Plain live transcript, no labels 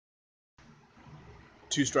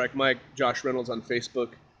2StrikeMike, Josh Reynolds on Facebook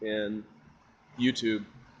and YouTube.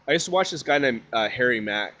 I used to watch this guy named Harry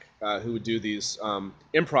Mack who would do these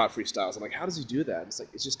improv freestyles. I'm like, how does he do that? It's like,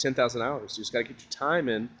 it's just 10,000 hours. You just got to get your time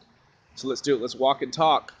in. So let's do it. Let's walk and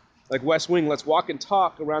talk. Like West Wing, let's walk and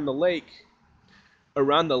talk around the lake.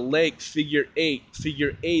 Around the lake, figure eight.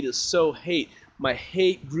 Figure eight is so hate. My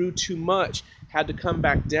hate grew too much. Had to come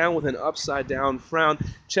back down with an upside down frown.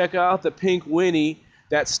 Check out the pink Winnie.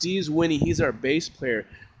 That's Steve's Winnie. He's our bass player.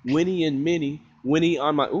 Winnie and Minnie. Winnie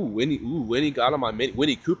on my, Winnie got on my Minnie.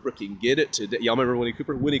 Winnie Cooper can get it today. Y'all remember Winnie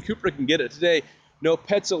Cooper? Winnie Cooper can get it today. No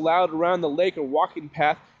pets allowed around the lake or walking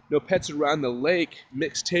path. No pets around the lake.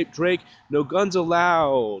 Mixtape Drake. No guns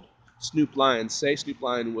allowed. Snoop Lion say. Snoop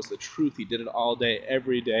Lion was the truth. He did it all day,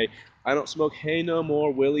 every day. I don't smoke hay no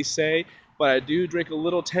more, Willie say. But I do drink a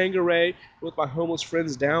little Tanqueray with my homeless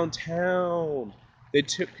friends downtown. They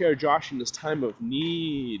took care of Josh in this time of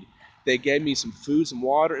need. They gave me some food, some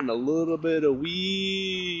water, and a little bit of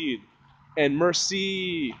weed. And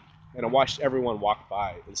mercy. And I watched everyone walk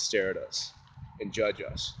by and stare at us and judge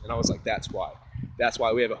us. And I was like, that's why. That's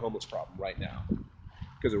why we have a homeless problem right now.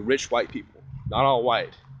 Because of rich white people, not all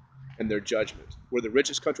white, and their judgment. We're the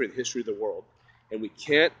richest country in the history of the world. And we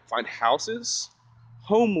can't find houses.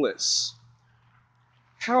 Homeless.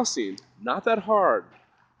 Housing, not that hard.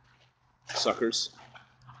 Suckers.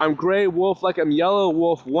 I'm gray wolf like I'm yellow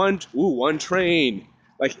wolf. One train.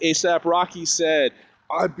 Like ASAP Rocky said,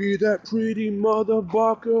 I be that pretty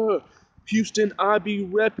motherfucker. Houston, I be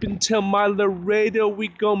reppin'. Tell my Laredo we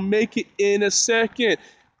gon' make it in a second.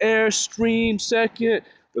 Airstream second.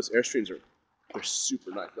 Those Airstreams they're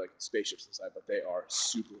super nice, like spaceships inside, but they are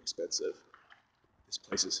super expensive. This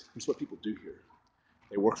place is, here's what people do here.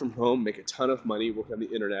 They work from home, make a ton of money, work on the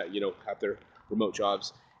internet, have their remote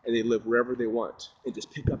jobs, and they live wherever they want and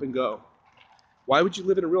just pick up and go. Why would you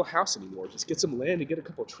live in a real house anymore? Just get some land and get a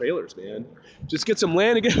couple trailers, man. Just get some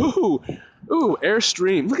land and get,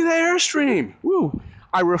 Airstream. Look at that Airstream.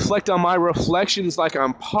 I reflect on my reflections like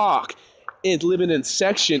I'm Pac and living in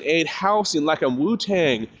Section 8 housing like I'm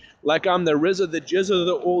Wu-Tang. Like I'm the RZA, the Jizza,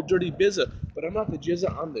 the old dirty Bizza. But I'm not the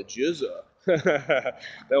Jizza, I'm the Jizza. That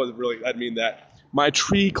was really, I mean that. My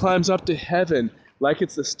tree climbs up to heaven like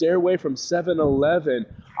it's the stairway from 7-Eleven.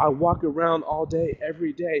 I walk around all day,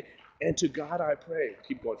 every day, and to God I pray. I'll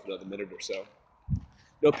keep going for another minute or so.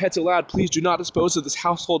 No pets allowed. Please do not dispose of this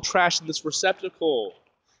household trash in this receptacle.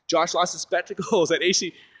 Josh lost his spectacles at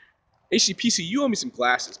HCPC. You owe me some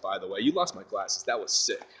glasses, by the way. You lost my glasses. That was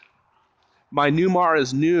sick. My new Mar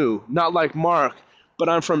is new, not like Mark, but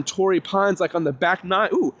I'm from Torrey Pines like on the back nine.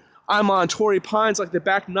 I'm on Torrey Pines like the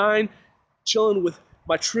back nine, chilling with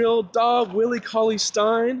my trill dog, Willie Cauley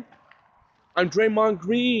Stein. I'm Draymond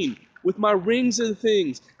Green with my rings and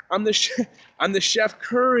things. I'm the Chef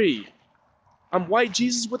Curry. I'm White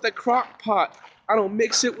Jesus with a crock pot. I don't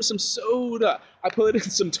mix it with some soda. I put in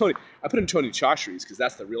Tony Chachere's because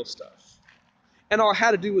that's the real stuff. And all I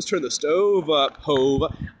had to do was turn the stove up, hove.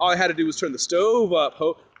 All I had to do was turn the stove up,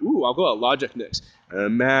 hove. I'll go out Logic next.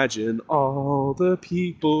 Imagine all the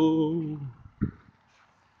people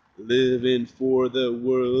living for the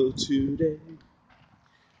world today.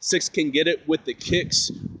 Six can get it with the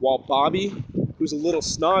kicks, while Bobby, who's a little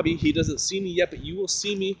snobby, he doesn't see me yet, but you will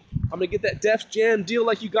see me. I'm going to get that Def Jam deal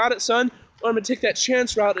like you got it, son. Or I'm going to take that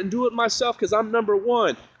chance route and do it myself because I'm number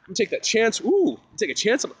one. I'm going to take that chance. Take a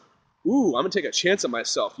chance on I'm going to take a chance on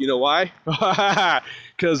myself. You know why?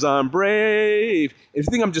 Because I'm brave. If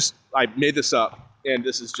you think I made this up, and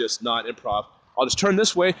this is just not improv, I'll just turn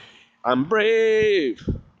this way. I'm brave.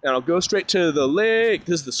 And I'll go straight to the lake.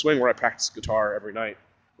 This is the swing where I practice guitar every night,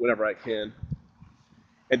 whenever I can.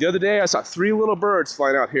 And the other day, I saw 3 little birds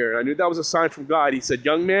flying out here, and I knew that was a sign from God. He said,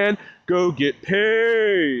 young man, go get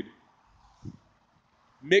paid.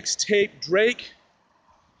 Mixtape Drake,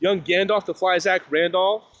 young Gandalf the Fly Zach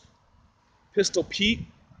Randolph, Pistol Pete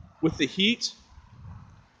with the heat.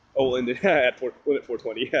 And at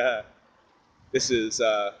 420. This is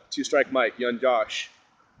 2StrikeMike, Young Josh,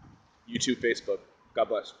 YouTube, Facebook. God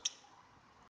bless.